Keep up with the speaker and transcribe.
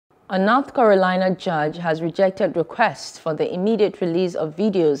A North Carolina judge has rejected requests for the immediate release of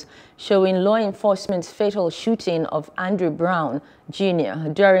videos showing law enforcement's fatal shooting of Andrew Brown, Jr.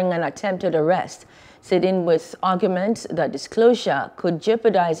 during an attempted arrest, siding with arguments that disclosure could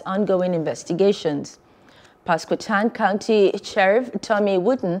jeopardize ongoing investigations. Pasquotank County Sheriff Tommy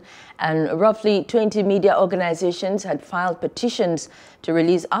Wooten and roughly 20 media organizations had filed petitions to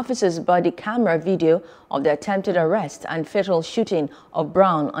release officers' body camera video of the attempted arrest and fatal shooting of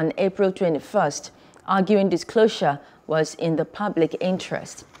Brown on April 21st, arguing disclosure was in the public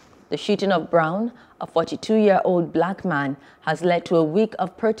interest. The shooting of Brown, a 42-year-old black man, has led to a week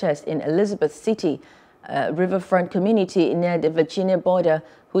of protest in Elizabeth City, a riverfront community near the Virginia border,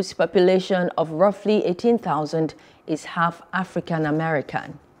 whose population of roughly 18,000 is half African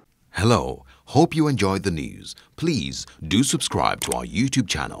American. Hello, hope you enjoyed the news. Please do subscribe to our YouTube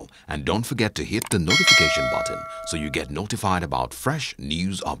channel and don't forget to hit the notification button so you get notified about fresh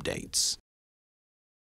news updates.